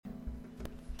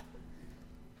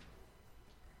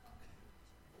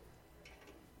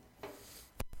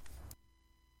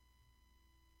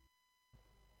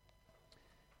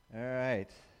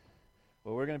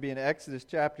We're going to be in Exodus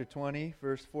chapter 20,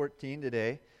 verse 14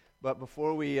 today. But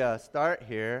before we start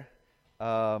here,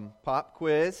 pop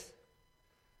quiz.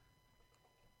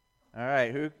 All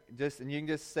right, and you can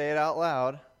just say it out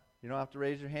loud. You don't have to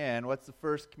raise your hand. What's the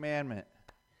first commandment?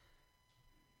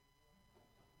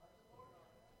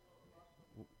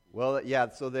 Well,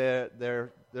 yeah. So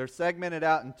they're segmented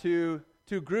out in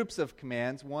two groups of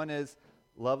commands. One is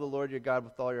love the Lord your God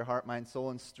with all your heart, mind, soul,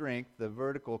 and strength. The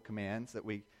vertical commands that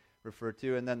we refer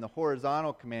to, and then the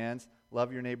horizontal commands,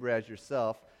 love your neighbor as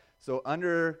yourself. So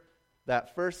under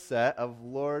that first set of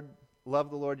love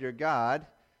the Lord your God,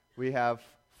 we have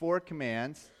 4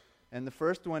 commands, and the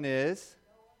first one is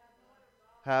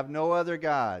have no other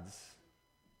gods.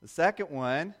 The second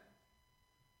one,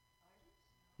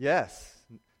 yes,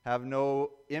 have no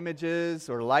images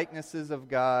or likenesses of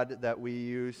God that we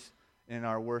use in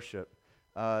our worship.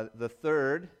 The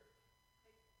third,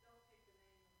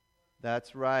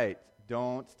 that's right.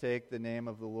 Don't take the name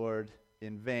of the Lord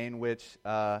in vain, which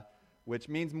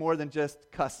means more than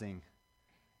just cussing,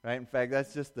 right? In fact,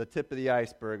 that's just the tip of the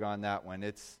iceberg on that one.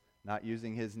 It's not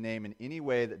using His name in any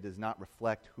way that does not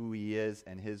reflect who He is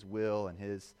and His will and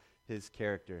His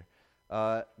character.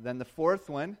 Then the fourth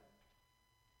one,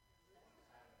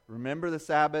 remember the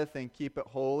Sabbath and keep it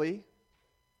holy.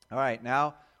 All right,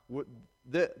 now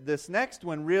this next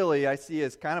one really I see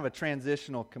as kind of a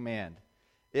transitional command.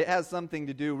 It has something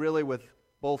to do really with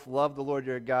both love the Lord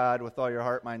your God with all your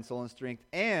heart, mind, soul, and strength,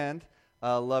 and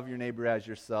love your neighbor as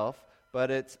yourself.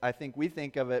 But I think we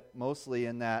think of it mostly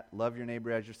in that love your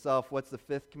neighbor as yourself. What's the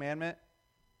 5th commandment?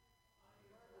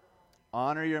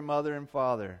 Honor your mother and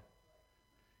father.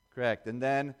 Correct. And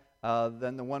then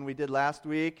the one we did last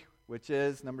week, which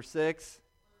is number 6.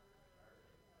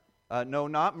 No,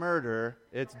 not murder.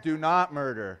 It's do not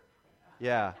murder.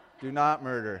 Yeah, do not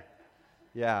murder.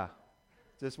 Yeah.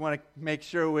 Just want to make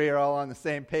sure we are all on the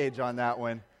same page on that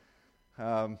one.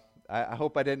 I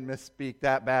hope I didn't misspeak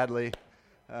that badly.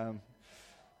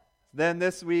 Then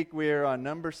this week we are on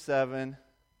number 7,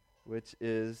 which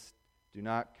is do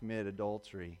not commit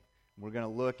adultery. We're going to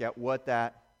look at what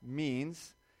that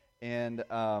means and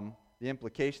the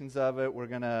implications of it. We're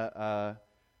going to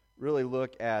really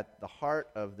look at the heart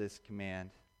of this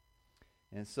command.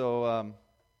 And so I'd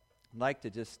like to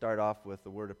just start off with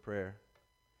a word of prayer.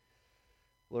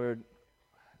 Lord,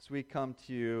 as we come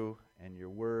to you and your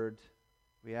word,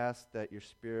 we ask that your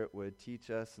Spirit would teach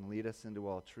us and lead us into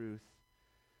all truth,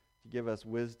 to give us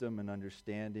wisdom and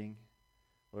understanding.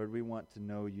 Lord, we want to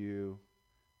know you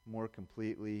more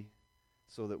completely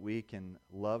so that we can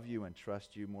love you and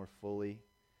trust you more fully.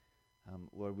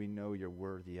 Lord, we know you're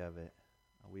worthy of it.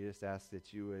 We just ask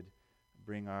that you would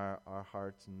bring our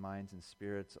hearts and minds and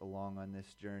spirits along on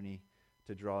this journey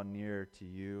to draw near to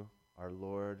you, our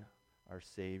Lord, our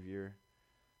Savior,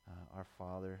 our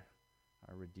Father,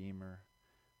 our Redeemer.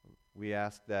 We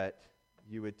ask that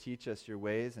you would teach us your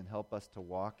ways and help us to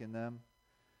walk in them.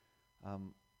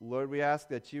 Lord, we ask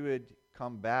that you would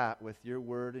combat with your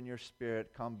word and your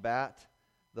Spirit, combat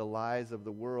the lies of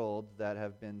the world that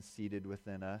have been seated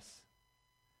within us,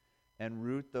 and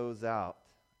root those out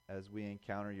as we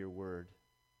encounter your word.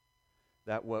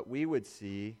 That what we would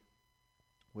see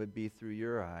would be through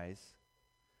your eyes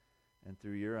and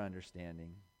through your understanding.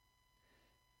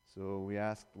 So we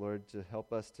ask, Lord, to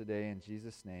help us today in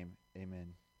Jesus' name.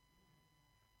 Amen.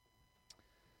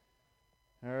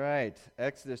 All right,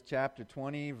 Exodus chapter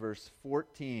 20, verse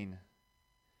 14.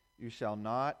 You shall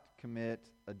not commit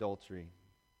adultery.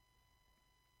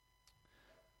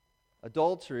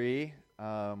 Adultery,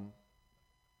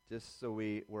 just so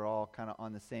we're all kind of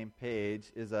on the same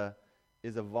page, is a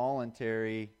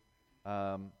voluntary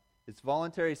it's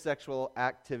voluntary sexual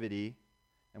activity,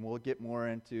 and we'll get more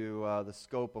into the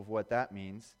scope of what that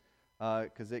means,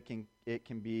 because it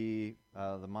can be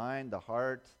the mind, the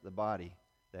heart, the body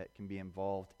that can be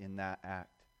involved in that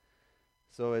act.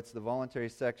 So it's the voluntary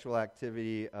sexual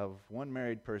activity of one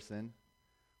married person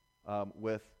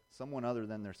with someone other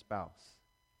than their spouse.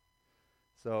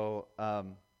 So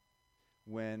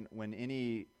when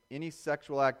any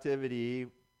sexual activity,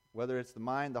 whether it's the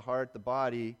mind, the heart, the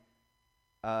body,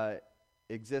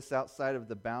 exists outside of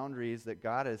the boundaries that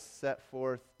God has set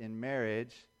forth in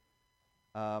marriage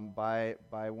by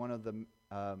one of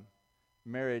the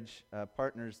marriage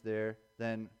partners there,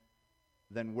 then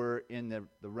we're in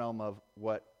the realm of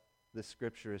what the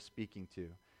Scripture is speaking to.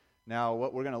 Now,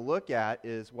 what we're going to look at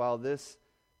is while this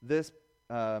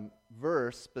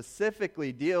verse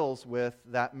specifically deals with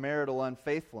that marital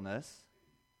unfaithfulness,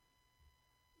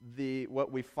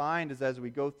 what we find is as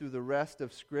we go through the rest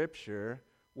of Scripture,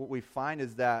 what we find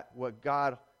is that what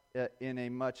God, in a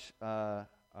much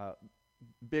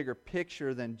bigger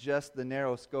picture than just the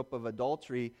narrow scope of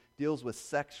adultery, deals with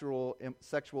sexual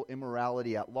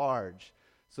immorality at large.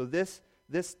 So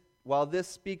while this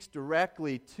speaks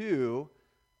directly to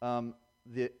an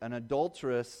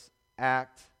adulterous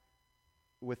act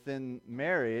within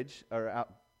marriage, or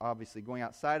obviously going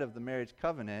outside of the marriage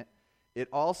covenant, it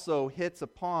also hits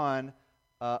upon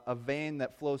a vein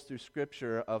that flows through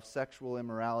Scripture of sexual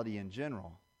immorality in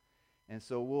general. And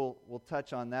so we'll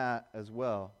touch on that as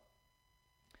well.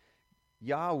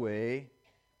 Yahweh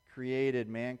created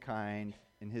mankind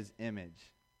in His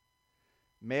image.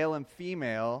 Male and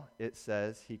female, it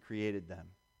says, He created them.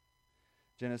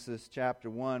 Genesis chapter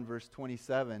 1, verse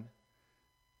 27.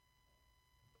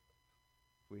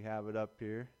 We have it up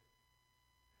here.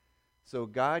 So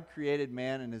God created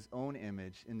man in His own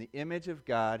image. In the image of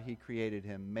God, He created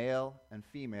him. Male and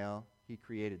female, He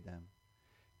created them.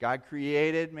 God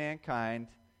created mankind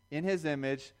in His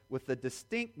image with the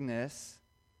distinctness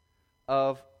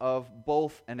of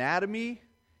both anatomy,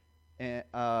 and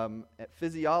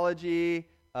physiology,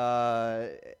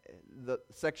 the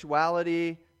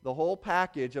sexuality, the whole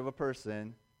package of a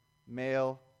person,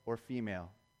 male or female.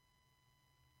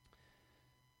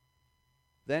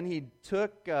 Then He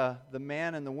took the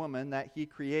man and the woman that He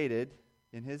created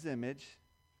in His image,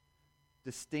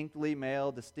 distinctly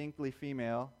male, distinctly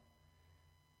female,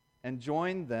 and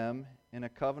joined them in a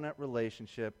covenant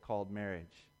relationship called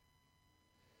marriage.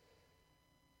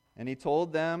 And He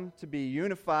told them to be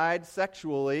unified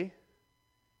sexually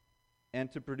and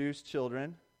to produce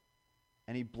children,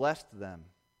 and He blessed them.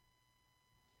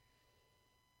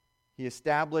 He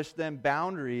established them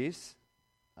boundaries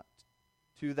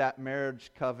to that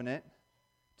marriage covenant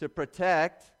to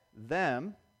protect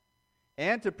them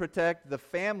and to protect the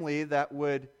family that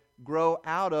would grow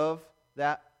out of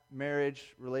that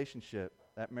marriage relationship,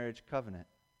 that marriage covenant.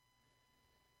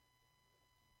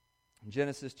 In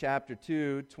Genesis chapter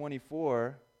 2,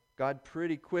 24, God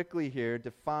pretty quickly here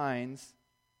defines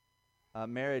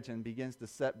marriage and begins to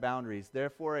set boundaries.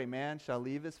 Therefore, a man shall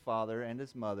leave his father and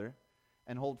his mother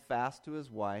and hold fast to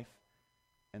his wife,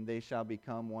 and they shall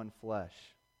become one flesh.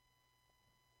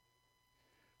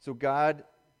 So God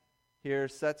here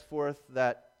sets forth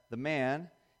that the man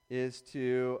is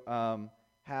to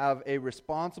have a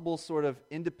responsible sort of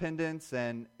independence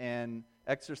and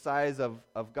exercise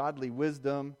of godly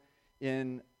wisdom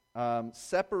in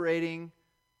separating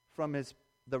from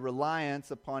the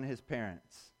reliance upon his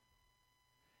parents.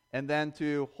 And then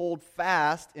to hold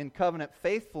fast in covenant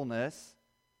faithfulness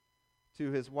to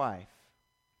his wife.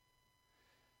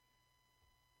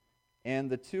 And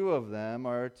the two of them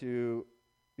are to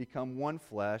become one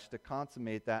flesh, to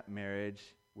consummate that marriage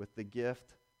with the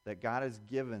gift that God has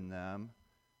given them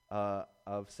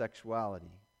of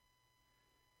sexuality.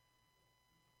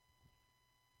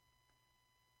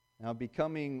 Now,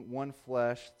 becoming one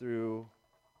flesh through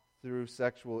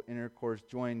sexual intercourse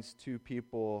joins two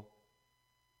people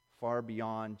far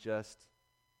beyond just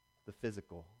the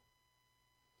physical.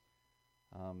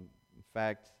 In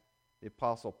fact, the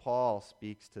Apostle Paul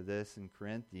speaks to this in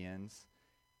Corinthians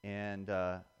and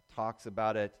talks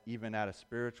about it even at a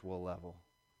spiritual level.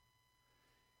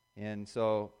 And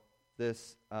so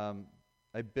this,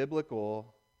 a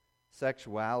biblical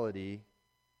sexuality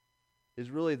is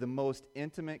really the most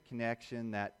intimate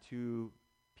connection that two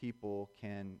people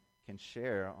can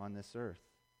share on this earth.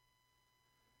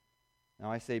 Now,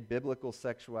 I say biblical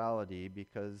sexuality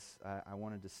because I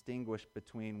want to distinguish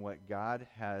between what God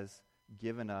has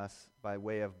given us by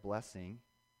way of blessing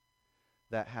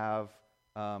that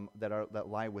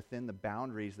lie within the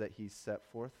boundaries that He's set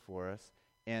forth for us,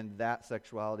 and that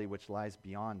sexuality which lies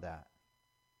beyond that.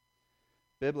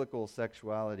 Biblical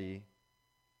sexuality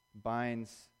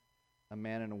binds a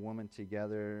man and a woman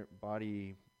together,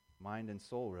 body, mind, and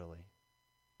soul, really.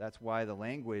 That's why the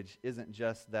language isn't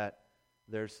just that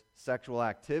there's sexual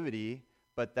activity,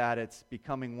 but that it's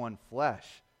becoming one flesh.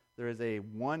 There is a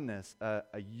oneness, a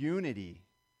unity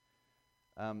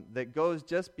that goes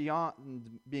just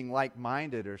beyond being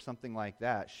like-minded or something like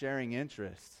that, sharing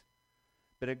interests.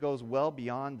 But it goes well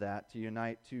beyond that to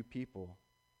unite two people.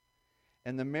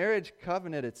 And the marriage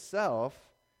covenant itself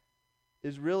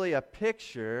is really a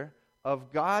picture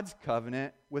of God's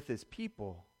covenant with His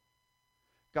people.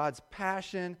 God's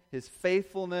passion, His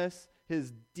faithfulness,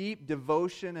 His deep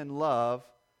devotion and love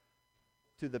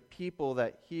to the people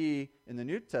that He, in the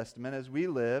New Testament, as we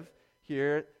live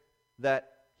here, that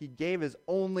He gave His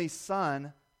only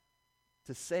Son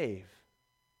to save.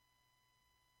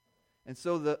 And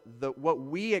so the what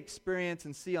we experience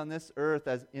and see on this earth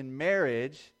as in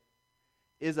marriage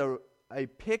is a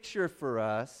picture for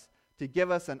us to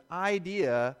give us an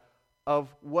idea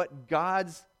of what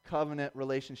God's covenant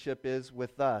relationship is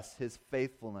with us, his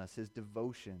faithfulness, his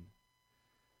devotion.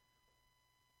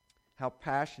 How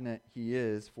passionate he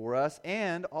is for us,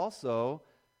 and also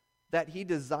that he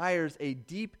desires a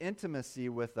deep intimacy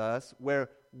with us where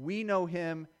we know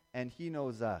him and he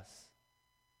knows us.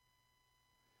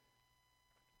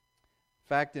 In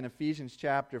fact, in Ephesians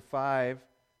chapter 5,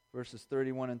 verses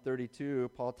 31 and 32,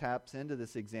 Paul taps into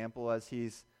this example as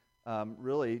he's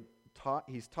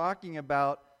he's talking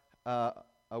about a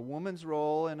woman's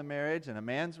role in a marriage and a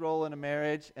man's role in a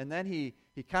marriage, and then he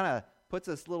kind of puts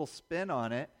this little spin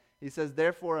on it. He says,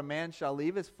 "Therefore a man shall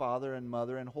leave his father and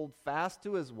mother and hold fast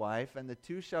to his wife, and the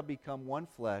two shall become one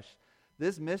flesh.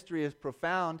 This mystery is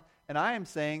profound, and I am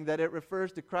saying that it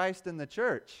refers to Christ and the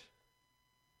church."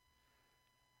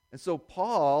 And so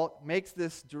Paul makes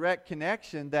this direct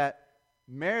connection that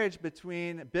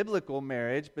biblical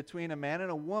marriage between a man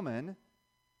and a woman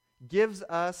gives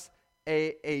us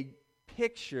a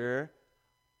picture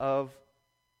of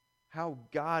how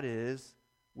God is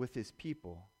with his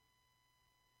people.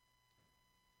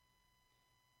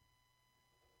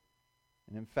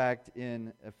 And in fact,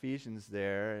 in Ephesians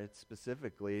there, it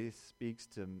specifically speaks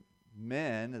to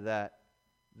men that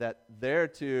they're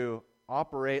to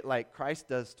operate like Christ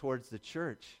does towards the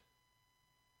church,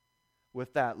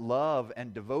 with that love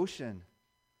and devotion,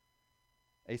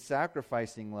 a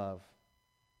sacrificing love.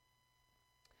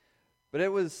 But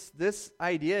this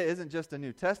idea isn't just a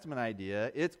New Testament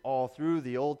idea, it's all through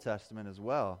the Old Testament as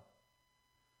well.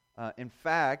 In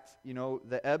fact,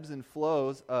 the ebbs and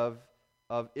flows of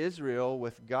Israel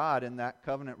with God in that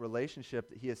covenant relationship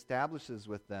that he establishes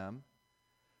with them,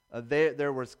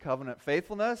 there was covenant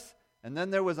faithfulness, and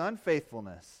then there was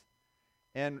unfaithfulness.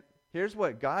 And here's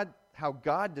how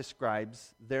God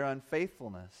describes their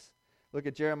unfaithfulness. Look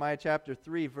at Jeremiah chapter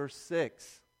 3, verse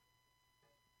 6.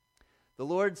 "The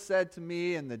Lord said to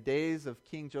me in the days of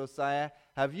King Josiah,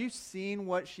 'Have you seen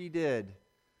what she did?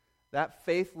 That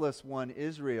faithless one,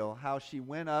 Israel, how she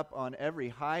went up on every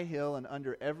high hill and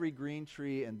under every green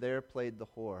tree, and there played the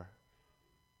whore.'"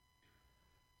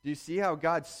 Do you see how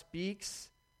God speaks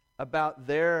about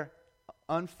their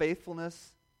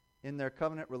unfaithfulness in their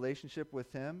covenant relationship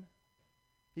with him?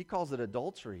 He calls it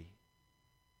adultery.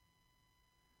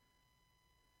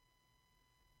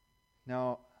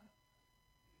 Now,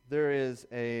 there is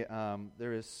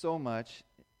so much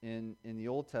in the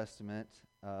Old Testament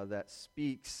that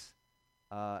speaks,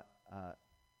 that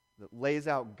lays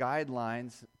out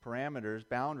guidelines, parameters,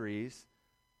 boundaries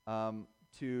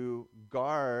to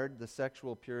guard the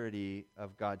sexual purity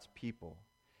of God's people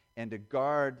and to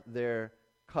guard their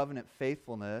covenant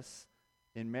faithfulness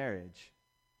in marriage.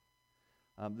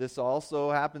 This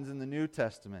also happens in the New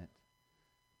Testament,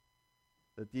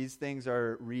 that these things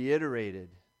are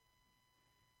reiterated.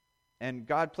 And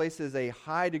God places a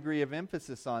high degree of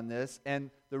emphasis on this. And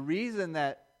the reason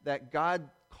that God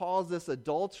calls this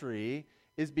adultery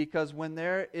is because when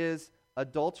there is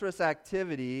adulterous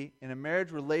activity in a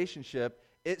marriage relationship,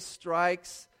 it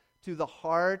strikes to the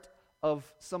heart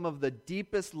of some of the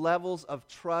deepest levels of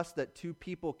trust that two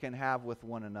people can have with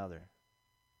one another.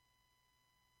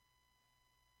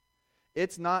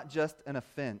 It's not just an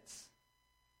offense.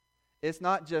 It's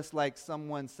not just like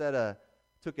someone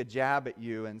took a jab at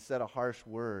you and said a harsh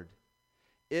word.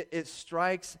 It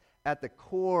strikes at the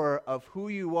core of who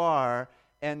you are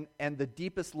and the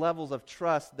deepest levels of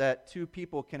trust that two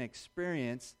people can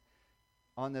experience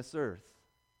on this earth.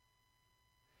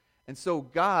 And so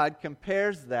God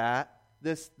compares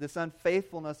this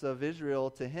unfaithfulness of Israel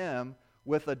to him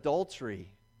with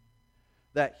adultery.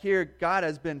 That here God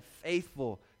has been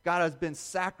faithful, God has been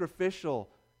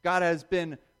sacrificial, God has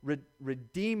been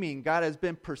redeeming, God has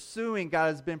been pursuing, God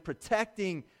has been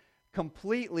protecting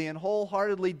completely and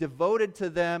wholeheartedly devoted to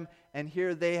them, and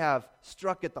here they have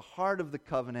struck at the heart of the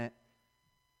covenant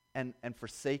and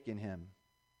forsaken him,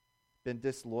 been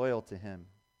disloyal to him.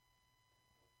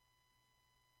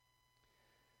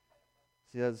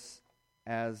 See, as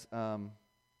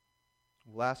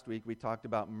last week we talked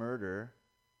about murder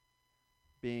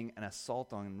being an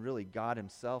assault on really God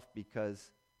himself,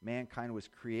 because mankind was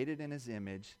created in his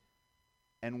image,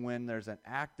 and when there's an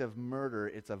act of murder,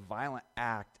 it's a violent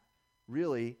act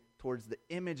really towards the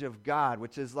image of God,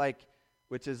 which is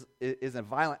a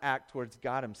violent act towards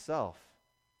God himself.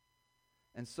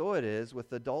 And so it is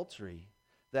with adultery,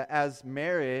 that as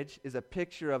marriage is a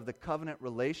picture of the covenant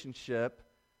relationship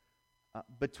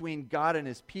between God and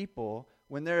his people,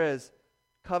 when there is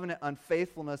covenant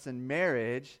unfaithfulness in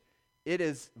marriage, it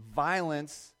is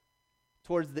violence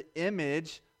towards the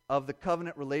image of the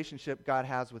covenant relationship God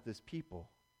has with his people.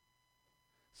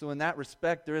 So in that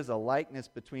respect, there is a likeness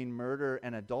between murder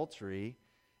and adultery,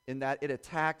 in that it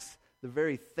attacks the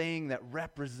very thing that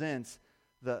represents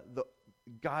the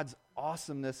God's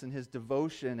awesomeness and his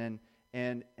devotion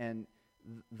and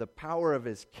the power of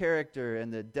his character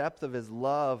and the depth of his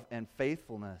love and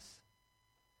faithfulness.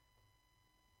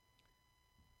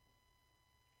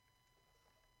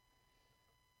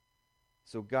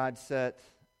 So God set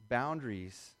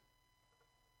boundaries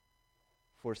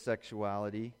for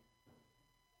sexuality.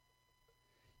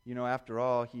 You know, after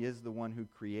all, he is the one who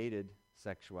created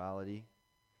sexuality.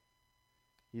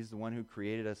 He's the one who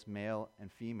created us male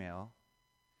and female.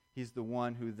 He's the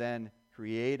one who then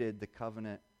created the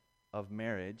covenant of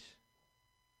marriage.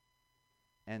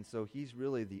 And so he's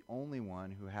really the only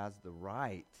one who has the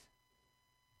right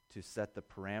to set the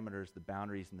parameters, the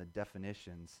boundaries, and the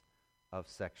definitions of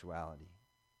sexuality.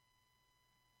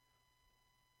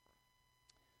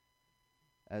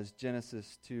 As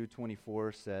Genesis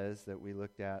 2:24 says that we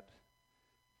looked at,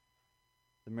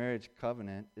 the marriage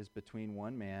covenant is between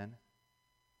one man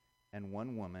and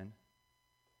one woman,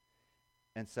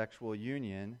 and sexual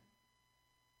union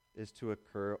is to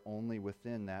occur only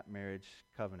within that marriage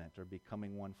covenant, or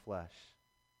becoming one flesh.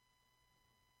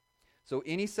 So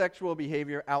any sexual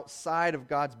behavior outside of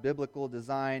God's biblical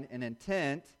design and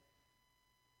intent,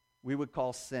 we would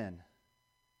call sin.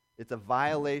 It's a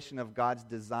violation of God's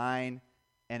design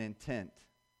and intent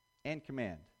and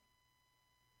command.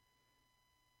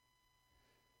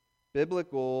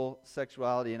 Biblical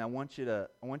sexuality, and I want you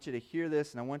to hear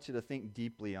this, and I want you to think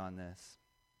deeply on this,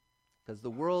 because the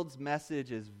world's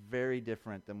message is very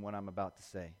different than what I'm about to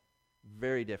say.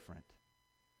 Very different.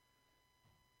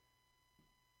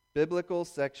 Biblical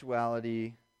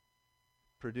sexuality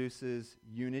produces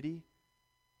unity,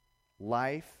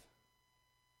 life,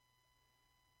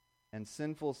 and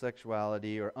sinful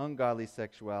sexuality or ungodly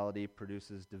sexuality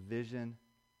produces division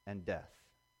and death.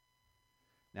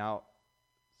 Now,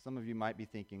 some of you might be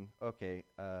thinking, okay,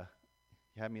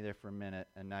 you had me there for a minute,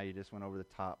 and now you just went over the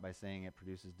top by saying it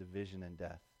produces division and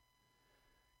death.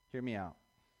 Hear me out.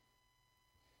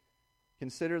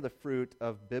 Consider the fruit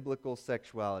of biblical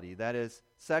sexuality. That is,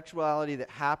 sexuality that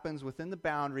happens within the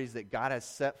boundaries that God has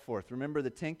set forth. Remember, the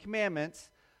Ten Commandments,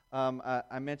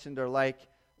 I mentioned, are like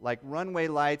runway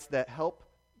lights that help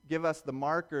give us the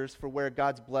markers for where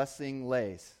God's blessing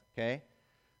lays, okay?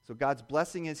 So God's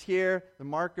blessing is here. The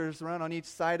markers run on each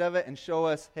side of it and show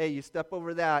us, hey, you step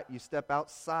over that, you step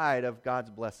outside of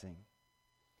God's blessing.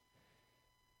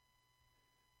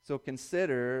 So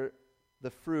consider the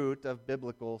fruit of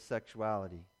biblical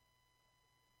sexuality.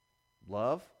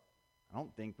 Love, I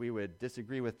don't think we would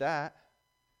disagree with that.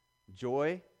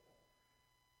 Joy,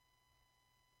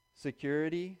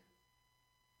 security,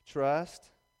 trust,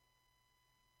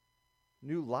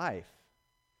 new life,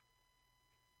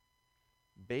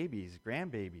 babies,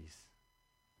 grandbabies.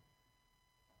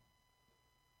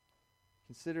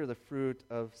 Consider the fruit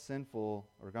of sinful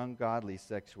or ungodly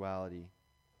sexuality.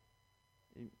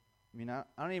 I mean, I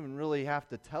don't even really have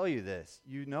to tell you this.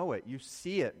 You know it. You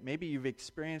see it. Maybe you've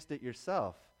experienced it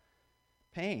yourself.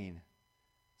 Pain,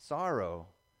 sorrow,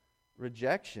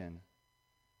 rejection,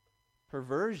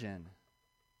 perversion,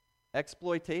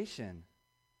 exploitation,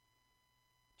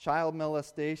 child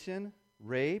molestation,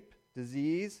 rape,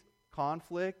 disease,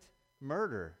 conflict,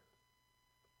 murder.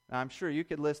 Now, I'm sure you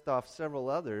could list off several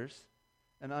others,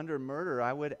 and under murder,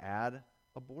 I would add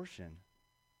abortion.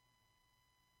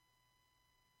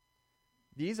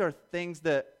 These are things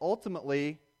that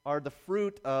ultimately are the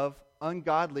fruit of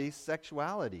ungodly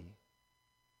sexuality.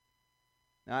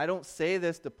 Now, I don't say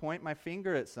this to point my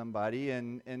finger at somebody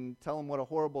and tell them what a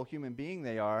horrible human being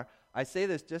they are. I say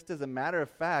this just as a matter of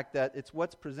fact that it's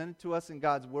what's presented to us in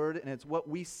God's Word, and it's what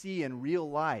we see in real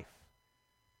life.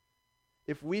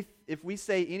 If we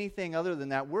say anything other than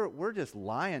that, we're just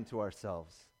lying to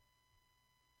ourselves.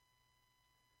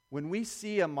 When we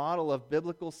see a model of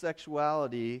biblical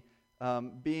sexuality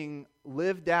being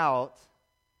lived out,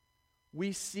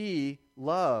 we see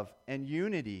love and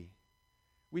unity.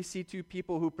 We see two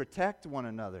people who protect one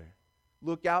another,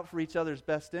 look out for each other's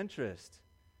best interest.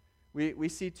 We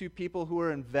see two people who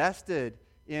are invested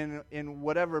in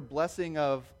whatever blessing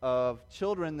of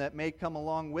children that may come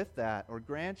along with that, or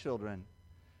grandchildren.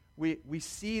 We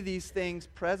see these things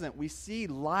present. We see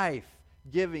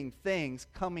life-giving things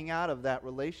coming out of that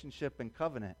relationship and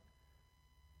covenant.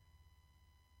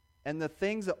 And the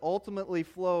things that ultimately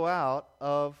flow out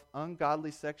of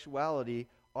ungodly sexuality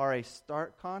are a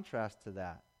stark contrast to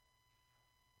that.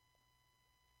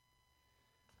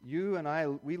 You and I,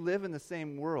 we live in the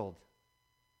same world.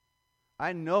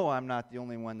 I know I'm not the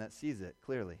only one that sees it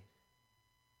clearly.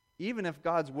 Even if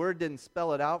God's Word didn't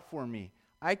spell it out for me,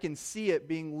 I can see it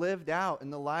being lived out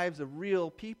in the lives of real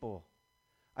people.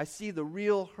 I see the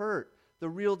real hurt, the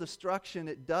real destruction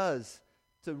it does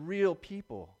to real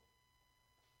people.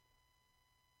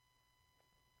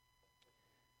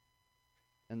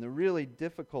 And the really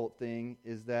difficult thing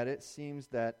is that it seems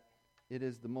that it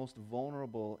is the most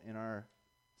vulnerable in our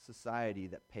society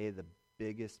that pay the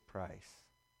biggest price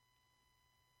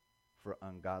for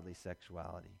ungodly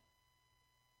sexuality.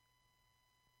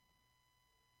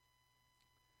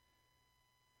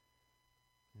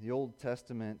 The Old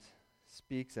Testament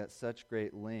speaks at such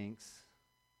great lengths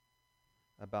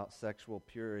about sexual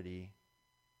purity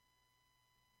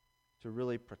to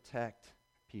really protect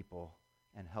people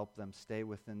and help them stay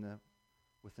within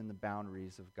the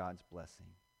boundaries of God's blessing.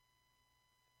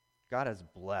 God has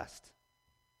blessed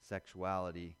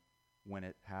sexuality when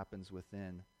it happens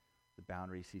within the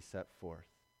boundaries He set forth.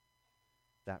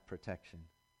 That protection.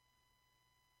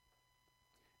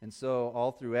 And so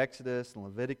all through Exodus and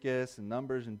Leviticus and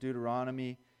Numbers and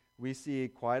Deuteronomy, we see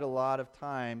quite a lot of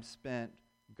time spent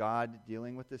God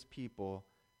dealing with His people,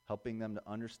 helping them to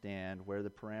understand where the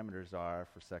parameters are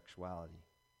for sexuality.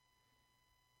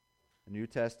 The New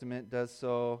Testament does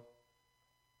so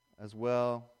as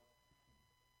well,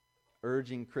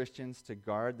 urging Christians to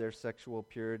guard their sexual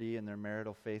purity and their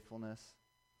marital faithfulness.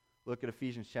 Look at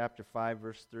Ephesians chapter 5,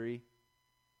 verse 3.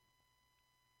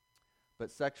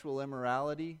 But sexual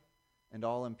immorality and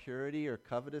all impurity or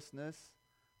covetousness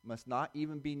must not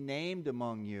even be named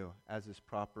among you, as is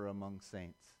proper among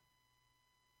saints.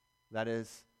 That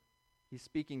is, he's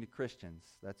speaking to Christians.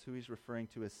 That's who he's referring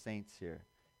to as saints here.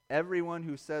 Everyone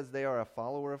who says they are a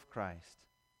follower of Christ.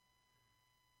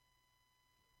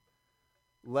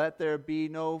 Let there be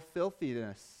no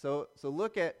filthiness. So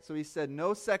he said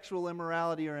no sexual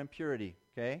immorality or impurity,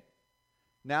 okay?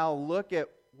 Now look at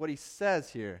what he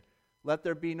says here. Let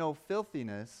there be no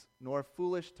filthiness, nor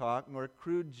foolish talk, nor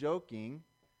crude joking,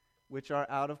 which are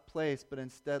out of place, but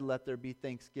instead let there be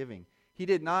thanksgiving. He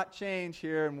did not change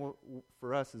here, and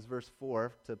for us is verse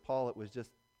 4. To Paul it was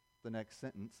just the next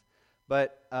sentence.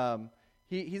 But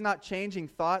he's not changing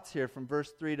thoughts here from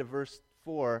verse 3 to verse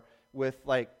 4 with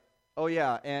like, oh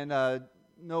yeah, and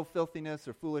no filthiness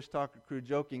or foolish talk or crude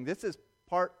joking. This is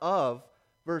part of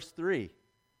verse 3.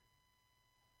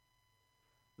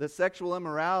 That sexual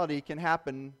immorality can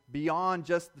happen beyond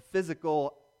just the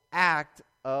physical act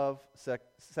of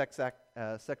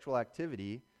sexual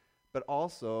activity, but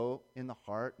also in the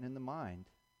heart and in the mind.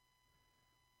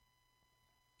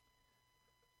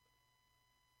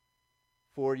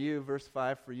 For you, verse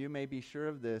 5, for you may be sure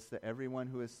of this, that everyone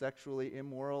who is sexually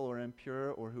immoral or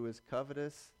impure or who is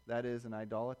covetous, that is, an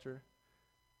idolater,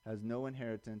 has no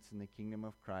inheritance in the kingdom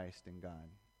of Christ and God.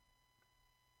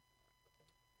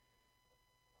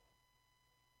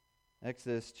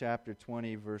 Exodus chapter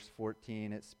 20, verse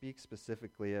 14, it speaks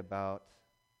specifically about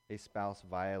a spouse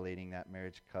violating that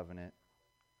marriage covenant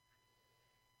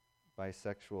by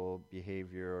sexual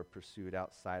behavior or pursuit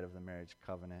outside of the marriage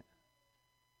covenant.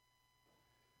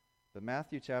 But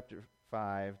Matthew chapter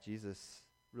 5, Jesus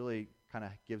really kind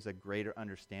of gives a greater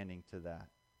understanding to that.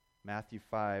 Matthew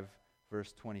 5,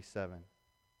 verse 27.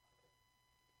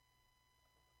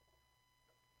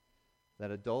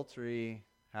 That adultery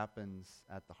happens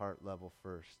at the heart level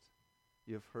first.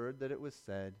 You have heard that it was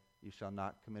said, you shall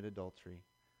not commit adultery.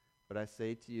 But I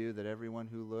say to you that everyone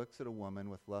who looks at a woman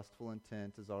with lustful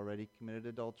intent has already committed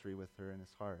adultery with her in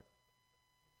his heart.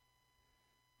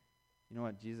 You know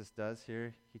what Jesus does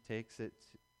here? He takes it,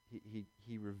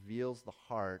 he reveals the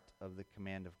heart of the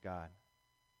command of God.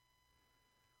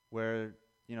 Where,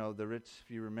 if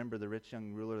you remember the rich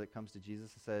young ruler that comes to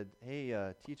Jesus and said,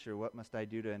 hey, teacher, what must I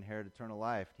do to inherit eternal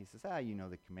life? And he says, you know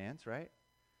the commands, right?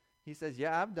 He says,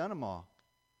 yeah, I've done them all.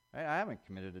 Right? I haven't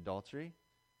committed adultery.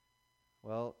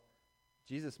 Well,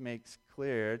 Jesus makes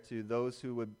clear to those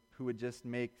who would just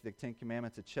make the Ten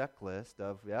Commandments a checklist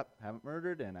of, yep, haven't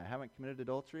murdered and I haven't committed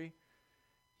adultery.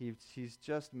 He's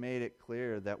just made it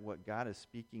clear that what God is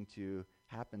speaking to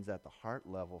happens at the heart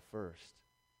level first.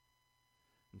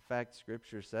 In fact,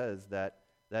 Scripture says that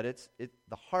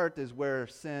the heart is where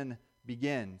sin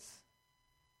begins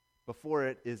before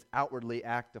it is outwardly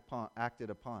acted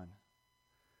upon.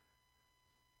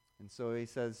 And so he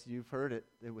says, you've heard it.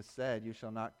 It was said, you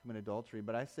shall not commit adultery.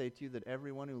 But I say to you that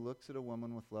everyone who looks at a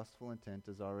woman with lustful intent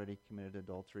has already committed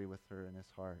adultery with her in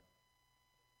his heart.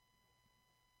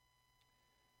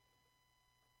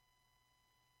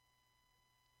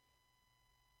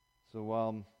 So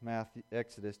while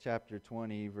Exodus chapter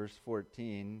 20, verse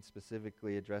 14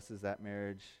 specifically addresses that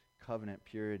marriage covenant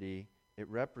purity, it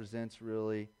represents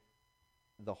really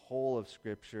the whole of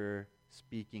Scripture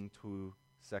speaking to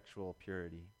sexual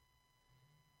purity.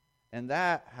 And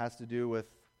that has to do with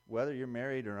whether you're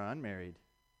married or unmarried.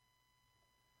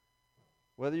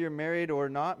 Whether you're married or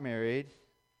not married,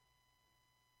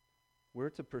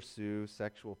 we're to pursue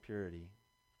sexual purity.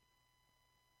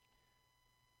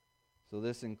 So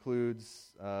this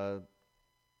includes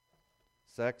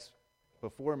sex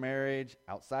before marriage,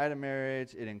 outside of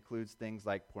marriage. It includes things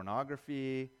like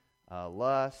pornography,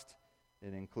 lust.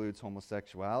 It includes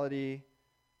homosexuality.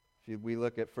 If we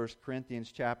look at 1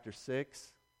 Corinthians chapter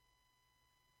 6,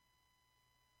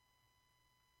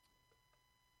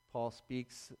 Paul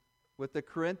speaks with the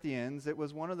Corinthians. It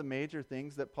was one of the major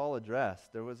things that Paul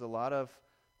addressed. There was a lot of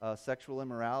sexual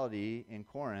immorality in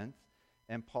Corinth,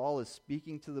 and Paul is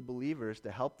speaking to the believers to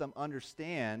help them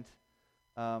understand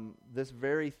this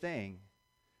very thing,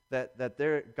 that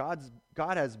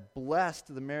God has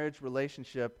blessed the marriage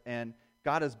relationship, and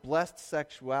God has blessed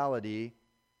sexuality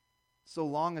so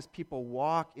long as people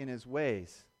walk in his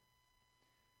ways.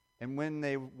 And when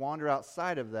they wander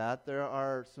outside of that, there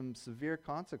are some severe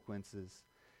consequences.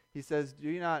 He says, "Do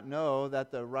you not know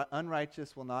that the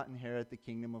unrighteous will not inherit the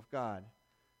kingdom of God?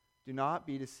 Do not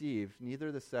be deceived. Neither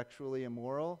the sexually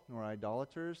immoral, nor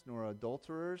idolaters, nor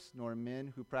adulterers, nor men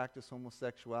who practice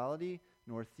homosexuality,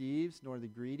 nor thieves, nor the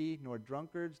greedy, nor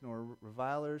drunkards, nor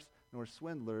revilers, nor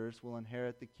swindlers will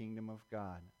inherit the kingdom of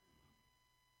God."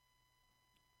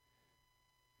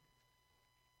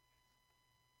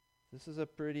 This is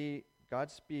God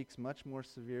speaks much more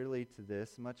severely to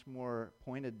this, much more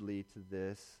pointedly to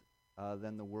this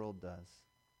than the world does.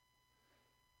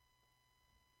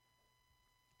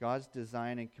 God's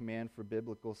design and command for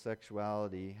biblical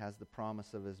sexuality has the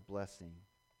promise of his blessing.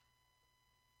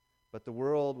 But the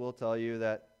world will tell you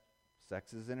that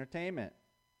sex is entertainment.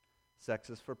 Sex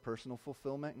is for personal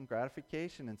fulfillment and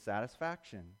gratification and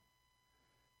satisfaction.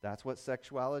 That's what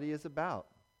sexuality is about.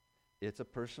 It's a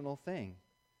personal thing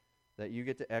that you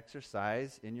get to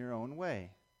exercise in your own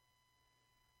way.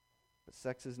 But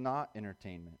sex is not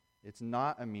entertainment. It's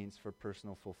not a means for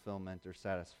personal fulfillment or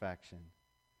satisfaction.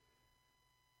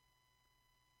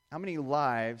 How many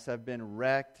lives have been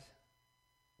wrecked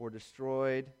or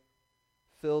destroyed,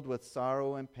 filled with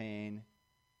sorrow and pain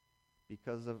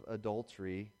because of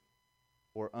adultery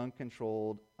or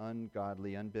uncontrolled,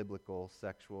 ungodly, unbiblical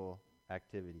sexual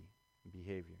activity and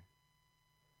behavior?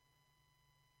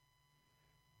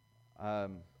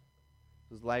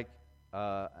 It was like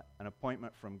an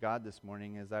appointment from God this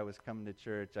morning. As I was coming to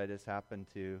church, I just happened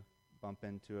to bump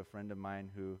into a friend of mine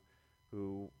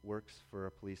who works for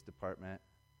a police department,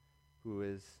 who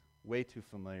is way too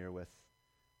familiar with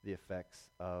the effects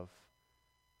of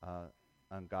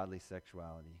ungodly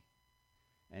sexuality.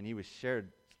 And he was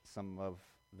shared some of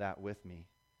that with me.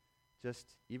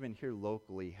 Just even here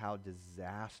locally, how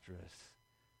disastrous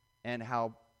and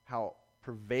how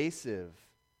pervasive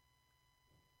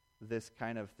this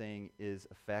kind of thing is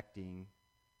affecting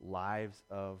lives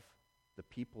of the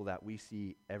people that we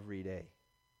see every day.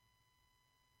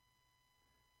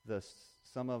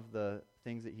 Some of the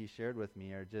things that he shared with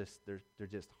me are they're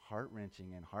just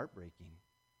heart-wrenching and heartbreaking.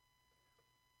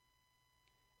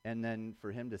 And then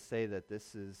for him to say that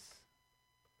this is,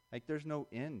 like, there's no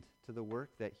end to the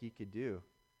work that he could do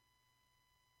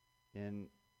in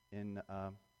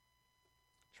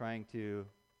trying to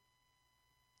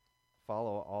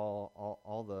follow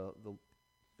all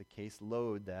the case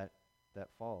load that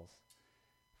falls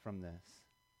from this.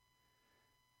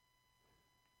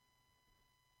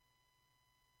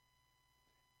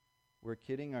 We're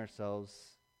kidding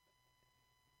ourselves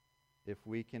if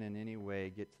we can in any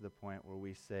way get to the point where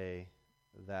we say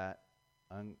that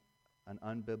an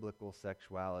unbiblical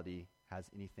sexuality has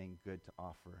anything good to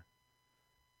offer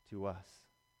to us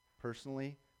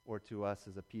personally or to us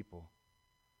as a people.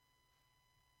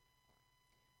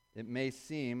 It may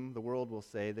seem, the world will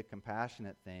say, the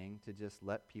compassionate thing to just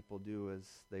let people do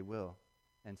as they will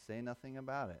and say nothing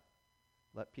about it.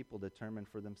 Let people determine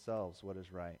for themselves what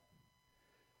is right.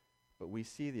 But we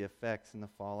see the effects and the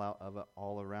fallout of it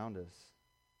all around us.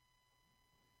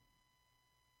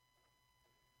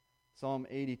 Psalm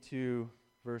 82,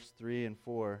 verse 3 and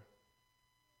 4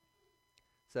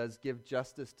 says, "Give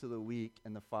justice to the weak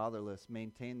and the fatherless.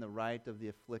 Maintain the right of the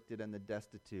afflicted and the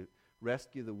destitute.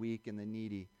 Rescue the weak and the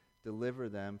needy. Deliver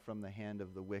them from the hand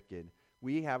of the wicked."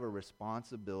 We have a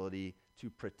responsibility to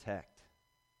protect.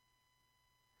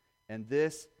 And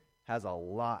this has a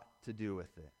lot to do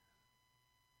with it.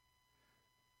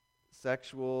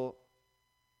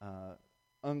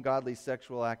 Ungodly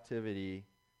sexual activity,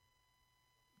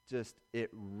 it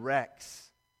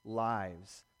wrecks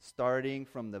lives, starting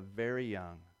from the very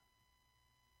young.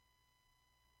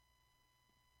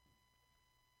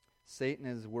 Satan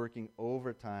is working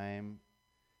overtime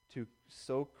to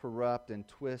so corrupt and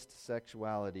twist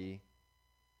sexuality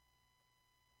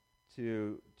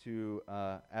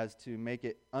as to make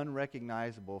it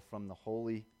unrecognizable from the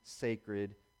holy,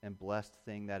 sacred, and blessed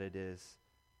thing that it is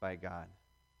by God.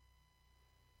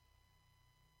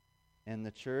 And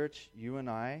the church, you and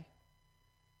I,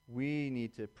 we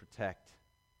need to protect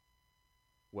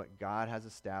what God has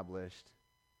established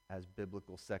as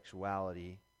biblical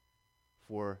sexuality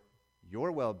for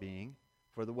your well-being,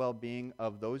 for the well-being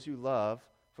of those you love,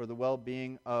 for the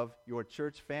well-being of your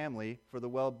church family, for the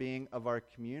well-being of our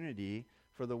community,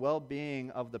 for the well-being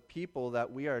of the people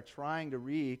that we are trying to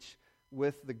reach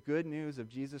with the good news of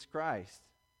Jesus Christ.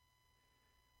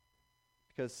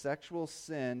 Because sexual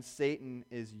sin, Satan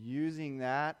is using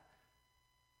that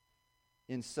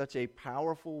in such a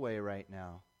powerful way right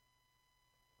now.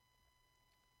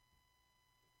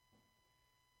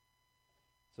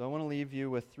 So I want to leave you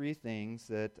with three things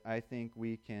that I think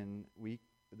we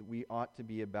ought to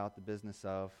be about the business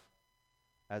of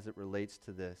as it relates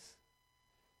to this.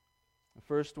 The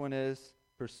first one is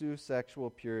pursue sexual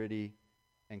purity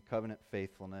and covenant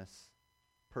faithfulness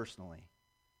personally.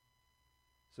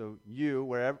 So you,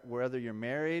 whether you're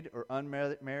married or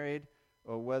unmarried,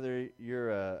 or whether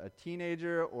you're a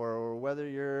teenager or whether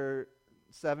you're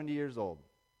 70 years old,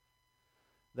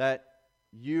 that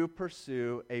you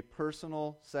pursue a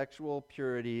personal sexual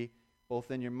purity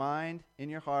both in your mind, in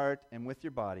your heart, and with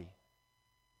your body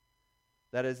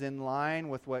that is in line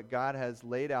with what God has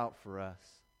laid out for us.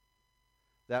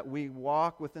 That we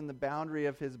walk within the boundary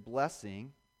of His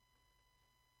blessing,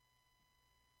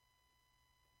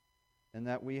 and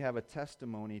that we have a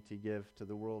testimony to give to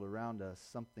the world around us,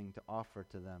 something to offer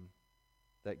to them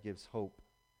that gives hope.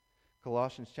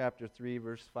 Colossians chapter 3,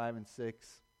 verse 5 and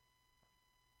 6.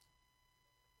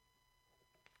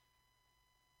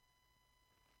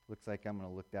 Looks like I'm going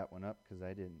to look that one up because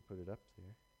I didn't put it up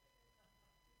there.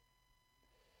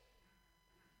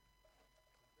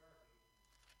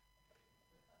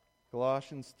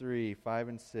 Colossians 3, 5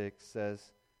 and 6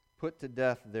 says, "Put to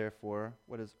death, therefore,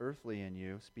 what is earthly in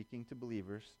you," speaking to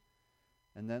believers.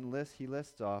 And then he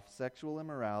lists off sexual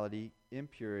immorality,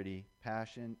 impurity,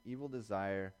 passion, evil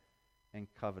desire, and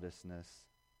covetousness,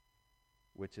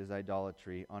 which is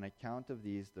idolatry. On account of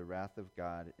these, the wrath of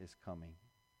God is coming.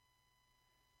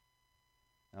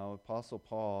 Now, Apostle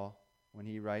Paul, when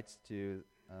he writes to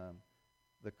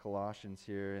the Colossians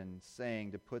here and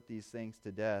saying to put these things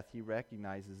to death, he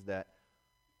recognizes that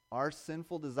our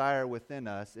sinful desire within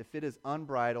us, if it is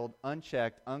unbridled,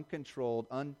 unchecked, uncontrolled,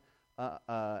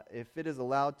 if it is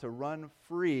allowed to run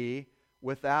free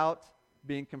without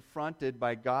being confronted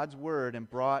by God's word and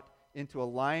brought into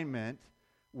alignment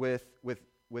with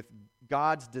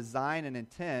God's design and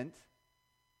intent,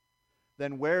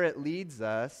 then where it leads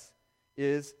us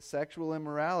is sexual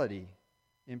immorality,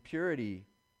 impurity,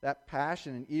 that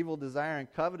passion and evil desire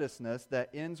and covetousness that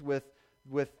ends with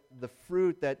the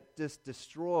fruit that just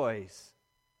destroys.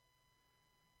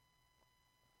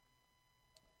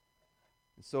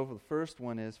 And so the first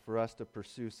one is for us to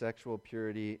pursue sexual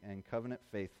purity and covenant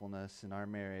faithfulness in our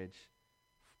marriage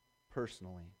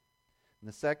personally. And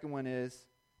the second one is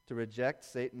to reject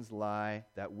Satan's lie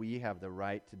that we have the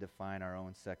right to define our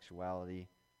own sexuality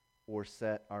or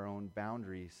set our own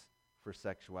boundaries for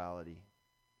sexuality.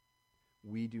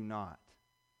 We do not.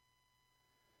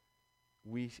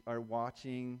 We are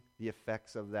watching the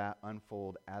effects of that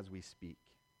unfold as we speak.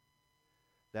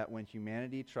 That when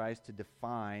humanity tries to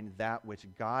define that which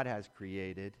God has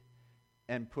created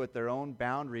and put their own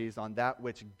boundaries on that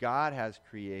which God has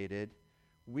created,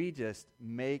 we just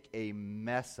make a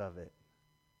mess of it.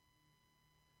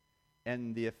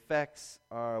 And the effects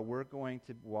are, we're going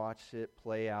to watch it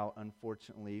play out,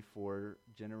 unfortunately, for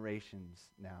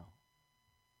generations now.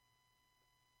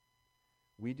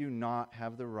 We do not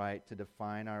have the right to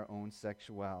define our own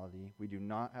sexuality. We do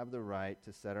not have the right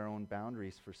to set our own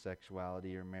boundaries for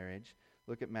sexuality or marriage.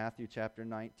 Look at Matthew chapter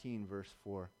 19, verse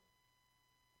 4.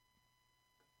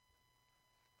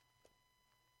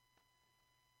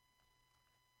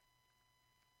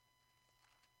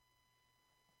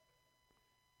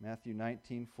 Matthew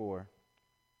 19:4.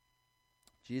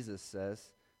 Jesus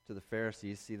says to the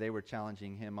Pharisees, see, they were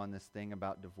challenging him on this thing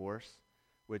about divorce,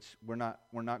 which we're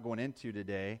not going into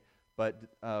today,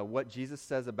 but what Jesus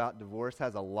says about divorce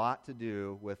has a lot to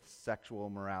do with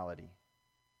sexual morality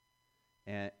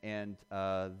and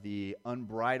the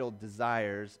unbridled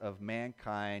desires of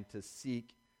mankind to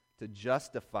seek to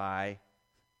justify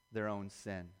their own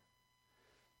sin.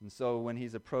 And so when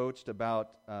he's approached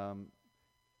about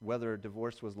whether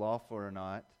divorce was lawful or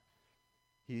not,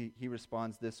 he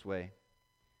responds this way.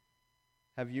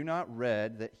 Have you not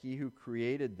read that he who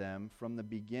created them from the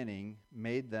beginning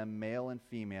made them male and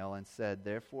female, and said,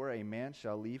 Therefore a man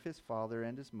shall leave his father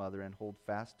and his mother and hold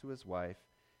fast to his wife,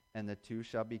 and the two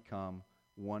shall become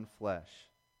one flesh.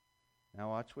 Now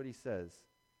watch what he says.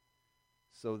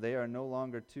 So they are no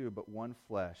longer two, but one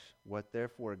flesh. What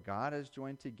therefore God has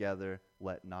joined together,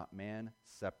 let not man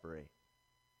separate.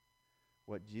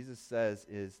 What Jesus says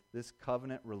is this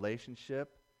covenant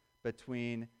relationship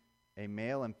between a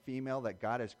male and female that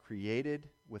God has created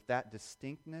with that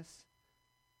distinctness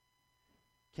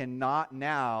cannot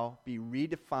now be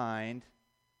redefined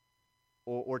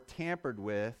or tampered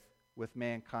with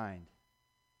mankind,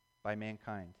 by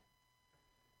mankind.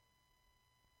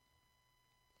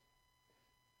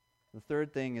 The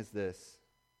third thing is this,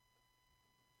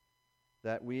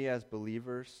 that we as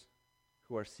believers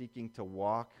who are seeking to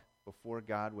walk before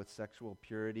God with sexual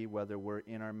purity, whether we're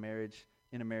in a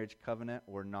marriage covenant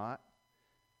or not,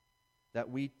 that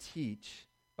we teach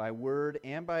by word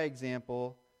and by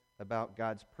example about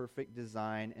God's perfect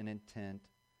design and intent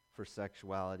for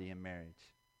sexuality in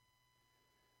marriage.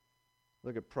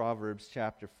 Look at Proverbs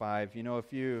chapter 5. You know,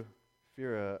 if you're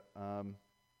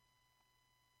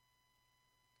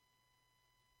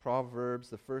Proverbs,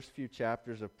 the first few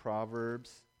chapters of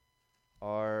Proverbs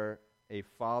are a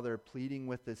father pleading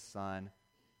with his son,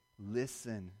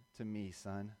 listen to me,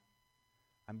 son.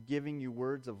 I'm giving you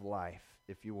words of life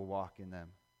if you will walk in them.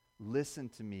 Listen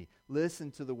to me.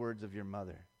 Listen to the words of your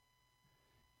mother.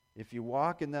 If you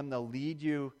walk in them, they'll lead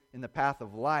you in the path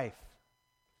of life.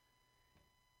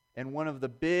 And one of the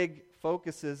big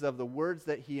focuses of the words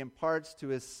that he imparts to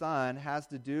his son has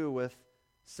to do with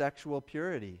sexual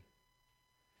purity.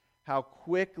 How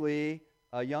quickly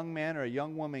a young man or a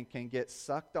young woman can get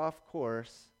sucked off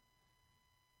course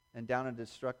and down a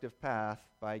destructive path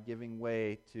by giving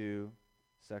way to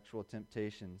sexual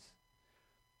temptations.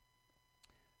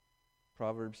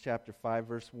 Proverbs chapter 5,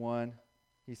 verse 1,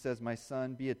 he says, My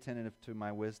son, be attentive to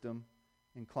my wisdom.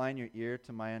 Incline your ear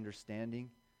to my understanding,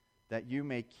 that you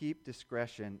may keep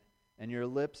discretion, and your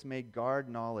lips may guard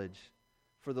knowledge.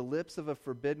 For the lips of a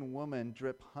forbidden woman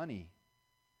drip honey,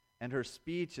 and her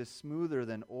speech is smoother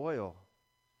than oil.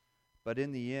 But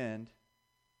in the end,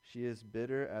 she is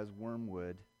bitter as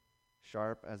wormwood,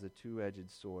 sharp as a two-edged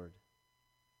sword.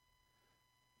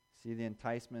 See, the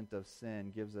enticement of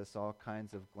sin gives us all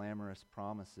kinds of glamorous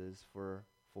promises for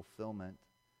fulfillment.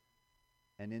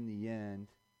 And in the end,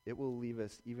 it will leave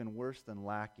us even worse than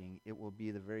lacking. It will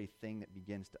be the very thing that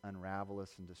begins to unravel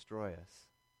us and destroy us.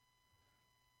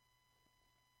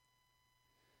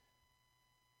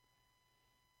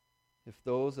 If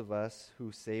those of us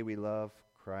who say we love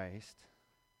Christ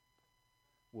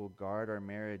will guard our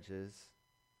marriages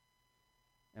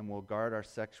and will guard our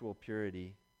sexual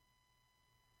purity,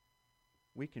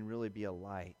 we can really be a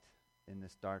light in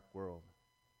this dark world.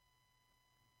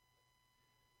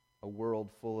 A world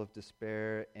full of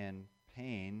despair and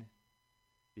pain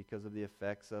because of the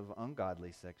effects of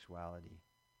ungodly sexuality.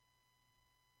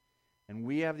 And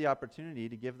we have the opportunity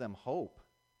to give them hope,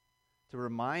 to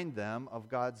remind them of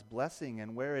God's blessing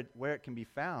and where it can be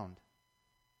found.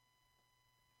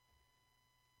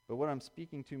 But what I'm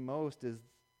speaking to most is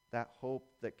that hope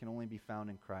that can only be found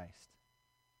in Christ.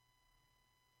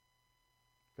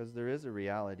 Because there is a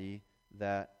reality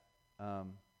that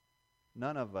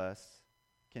none of us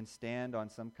can stand on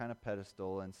some kind of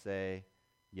pedestal and say,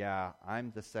 yeah,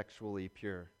 I'm the sexually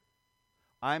pure.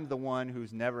 I'm the one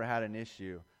who's never had an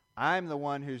issue. I'm the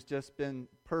one who's just been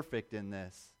perfect in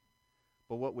this.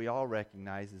 But what we all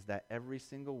recognize is that every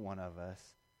single one of us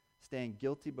stand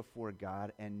guilty before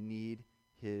God and need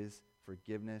His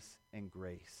forgiveness and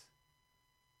grace.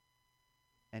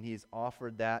 And He's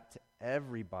offered that to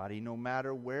everybody, no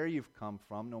matter where you've come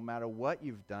from, no matter what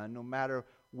you've done, no matter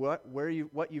what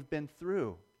you've been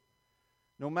through.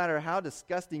 No matter how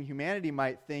disgusting humanity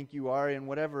might think you are in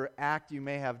whatever act you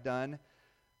may have done,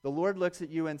 the Lord looks at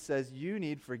you and says, you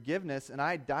need forgiveness, and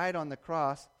I died on the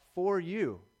cross for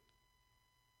you.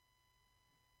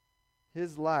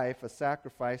 His life, a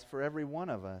sacrifice for every one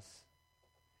of us.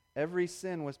 Every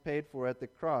sin was paid for at the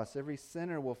cross. Every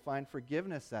sinner will find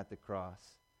forgiveness at the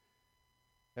cross.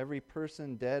 Every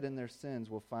person dead in their sins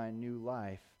will find new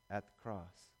life at the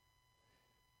cross.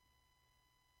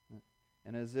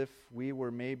 And as if we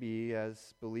were maybe,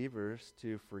 as believers,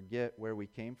 to forget where we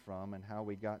came from and how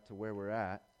we got to where we're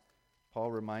at,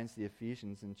 Paul reminds the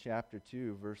Ephesians in chapter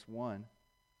 2, verse 1. In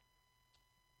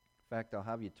fact, I'll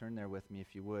have you turn there with me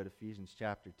if you would, Ephesians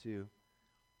chapter 2.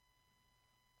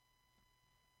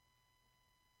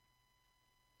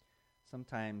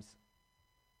 Sometimes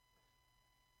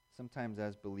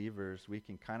as believers, we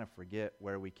can kind of forget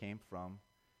where we came from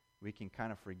we can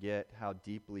kind of forget how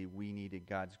deeply we needed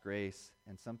God's grace.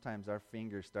 And sometimes our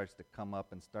finger starts to come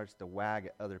up and starts to wag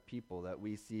at other people that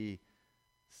we see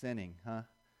sinning, huh?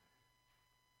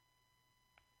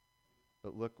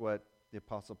 But look what the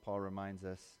Apostle Paul reminds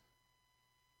us.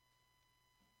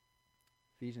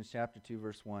 Ephesians chapter 2,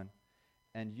 verse 1.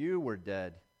 And you were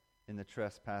dead in the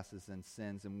trespasses and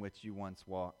sins in which you once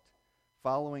walked,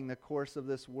 following the course of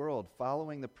this world,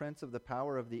 following the prince of the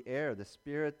power of the air, the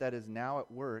spirit that is now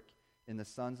at work in the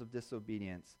sons of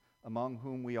disobedience, among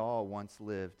whom we all once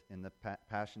lived in the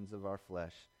passions of our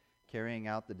flesh, carrying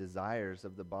out the desires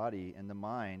of the body and the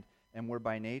mind, and were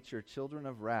by nature children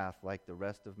of wrath like the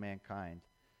rest of mankind.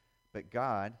 But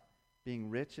God, being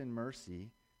rich in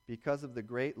mercy, because of the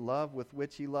great love with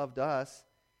which he loved us,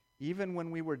 even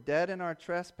when we were dead in our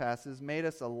trespasses, made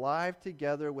us alive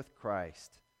together with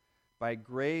Christ. By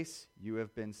grace you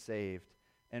have been saved,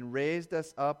 and raised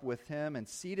us up with him, and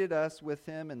seated us with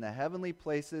him in the heavenly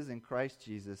places in Christ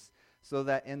Jesus, so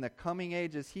that in the coming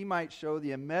ages he might show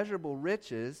the immeasurable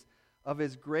riches of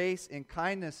his grace and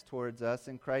kindness towards us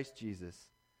in Christ Jesus.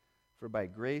 For by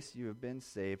grace you have been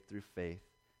saved through faith,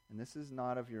 and this is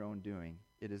not of your own doing.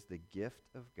 It is the gift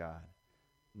of God,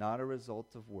 not a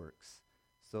result of works,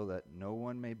 so that no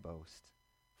one may boast.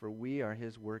 For we are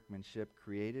his workmanship,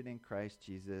 created in Christ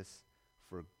Jesus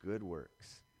for good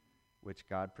works, which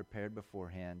God prepared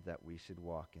beforehand that we should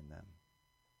walk in them.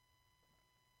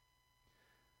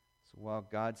 So while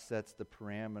God sets the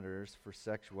parameters for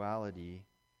sexuality,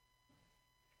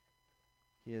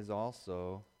 He has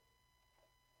also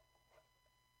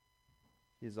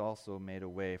made a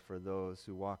way for those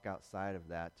who walk outside of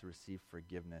that to receive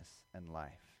forgiveness and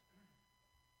life,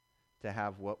 to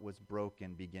have what was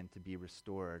broken begin to be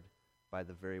restored by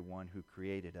the very one who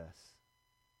created us.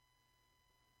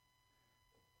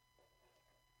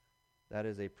 That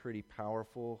is a pretty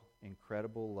powerful,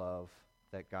 incredible love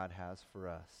that God has for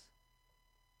us.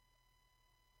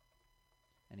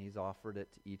 And he's offered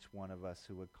it to each one of us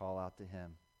who would call out to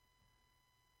him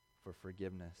for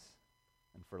forgiveness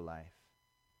and for life.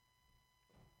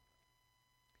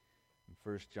 In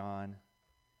 1 John,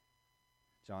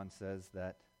 John says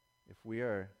that if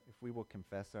we will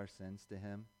confess our sins to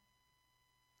him,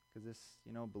 because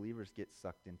believers get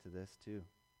sucked into this too.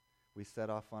 We set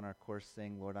off on our course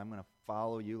saying, Lord, I'm going to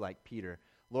follow you like Peter.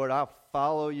 Lord, I'll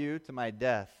follow you to my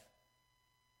death.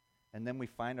 And then we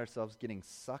find ourselves getting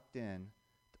sucked in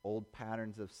to old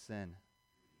patterns of sin.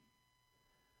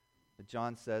 But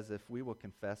John says if we will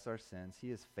confess our sins, he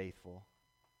is faithful.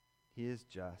 He is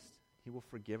just. He will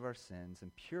forgive our sins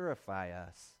and purify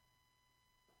us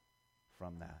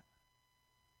from that.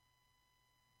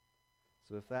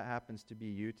 So if that happens to be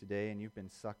you today and you've been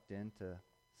sucked into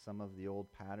some of the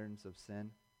old patterns of sin,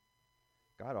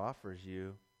 God offers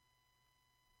you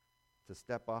to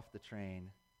step off the train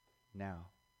now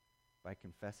by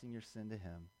confessing your sin to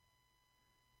him,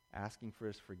 asking for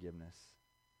his forgiveness,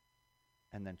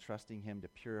 and then trusting him to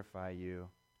purify you,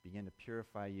 begin to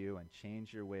purify you and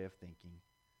change your way of thinking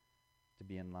to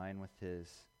be in line with his,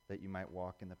 that you might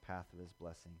walk in the path of his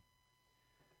blessing.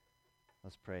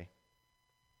 Let's pray.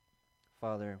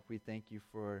 Father, we thank you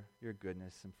for your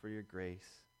goodness and for your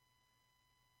grace.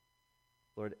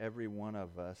 Lord, every one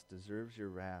of us deserves your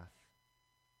wrath.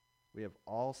 We have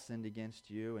all sinned against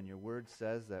you, and your word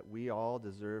says that we all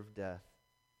deserve death.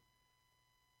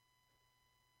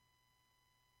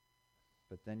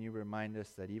 But then you remind us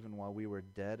that even while we were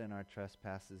dead in our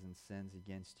trespasses and sins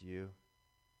against you,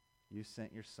 you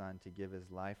sent your Son to give his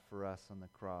life for us on the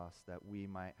cross that we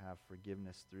might have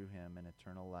forgiveness through him and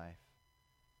eternal life.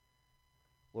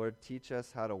 Lord, teach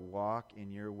us how to walk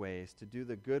in your ways, to do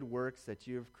the good works that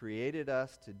you have created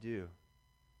us to do.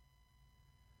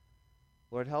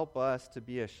 Lord, help us to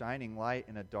be a shining light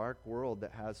in a dark world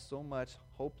that has so much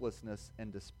hopelessness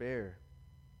and despair,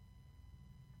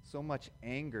 so much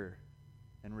anger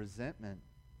and resentment,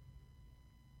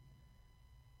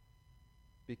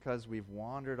 because we've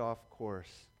wandered off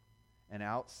course and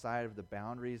outside of the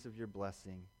boundaries of your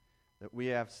blessing, that we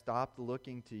have stopped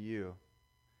looking to you.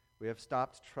 We have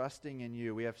stopped trusting in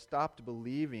you. We have stopped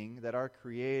believing that our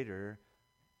Creator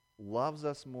loves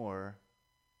us more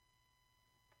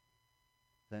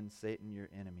than Satan, your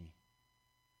enemy,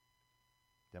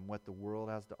 than what the world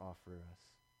has to offer us.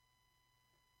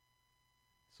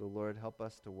 So, Lord, help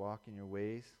us to walk in your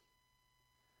ways,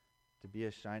 to be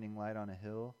a shining light on a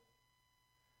hill,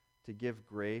 to give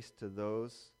grace to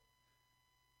those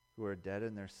who are dead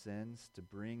in their sins, to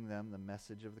bring them the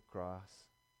message of the cross,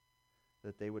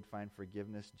 that they would find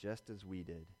forgiveness just as we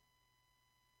did.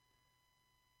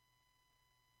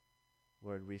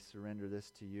 Lord, we surrender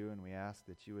this to you, and we ask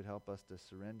that you would help us to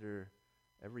surrender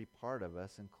every part of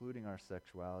us, including our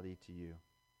sexuality, to you,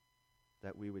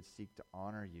 that we would seek to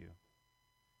honor you.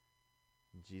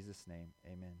 In Jesus' name,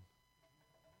 amen.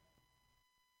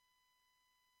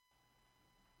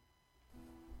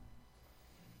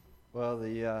 Well,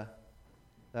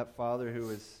 that father who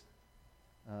was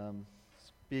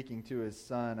speaking to his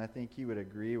son, I think he would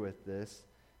agree with this.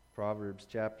 Proverbs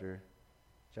chapter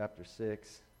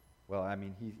 6. Well, I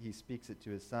mean, he speaks it to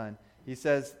his son. He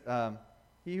says,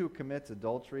 he who commits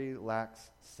adultery lacks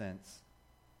sense.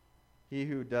 He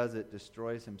who does it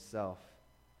destroys himself.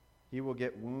 He will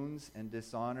get wounds and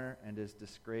dishonor, and his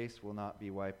disgrace will not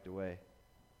be wiped away.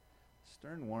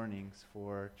 Stern warnings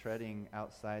for treading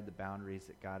outside the boundaries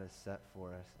that God has set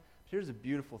for us. Here's a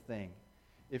beautiful thing.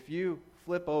 If you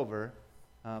flip over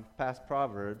past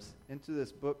Proverbs into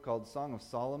this book called Song of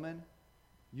Solomon,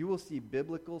 you will see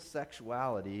biblical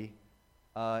sexuality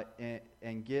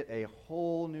and get a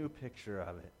whole new picture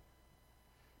of it.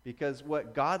 Because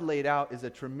what God laid out is a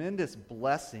tremendous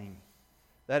blessing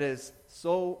that is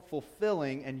so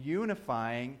fulfilling and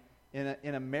unifying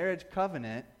in a marriage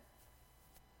covenant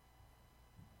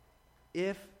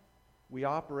if we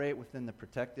operate within the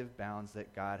protective bounds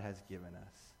that God has given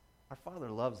us. Our Father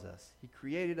loves us. He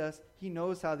created us. He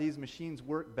knows how these machines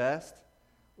work best.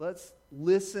 Let's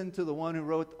listen to the one who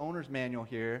wrote the owner's manual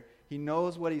here. He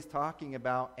knows what he's talking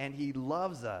about, and he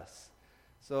loves us.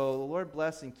 So the Lord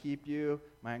bless and keep you.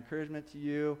 My encouragement to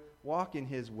you, walk in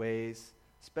his ways,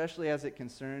 especially as it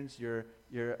concerns your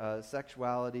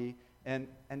sexuality. And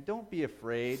don't be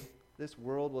afraid. This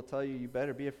world will tell you, you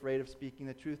better be afraid of speaking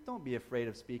the truth. Don't be afraid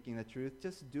of speaking the truth.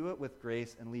 Just do it with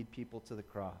grace and lead people to the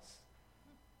cross.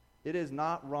 It is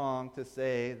not wrong to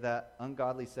say that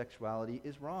ungodly sexuality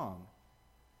is wrong.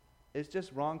 It's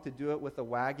just wrong to do it with a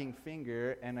wagging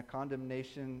finger and a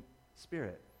condemnation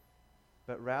spirit.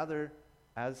 But rather,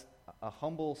 as a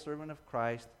humble servant of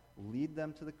Christ, lead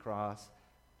them to the cross,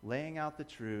 laying out the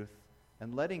truth,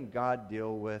 and letting God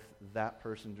deal with that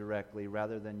person directly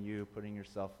rather than you putting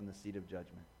yourself in the seat of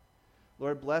judgment.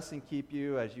 Lord, bless and keep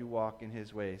you as you walk in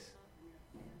his ways.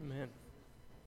 Amen.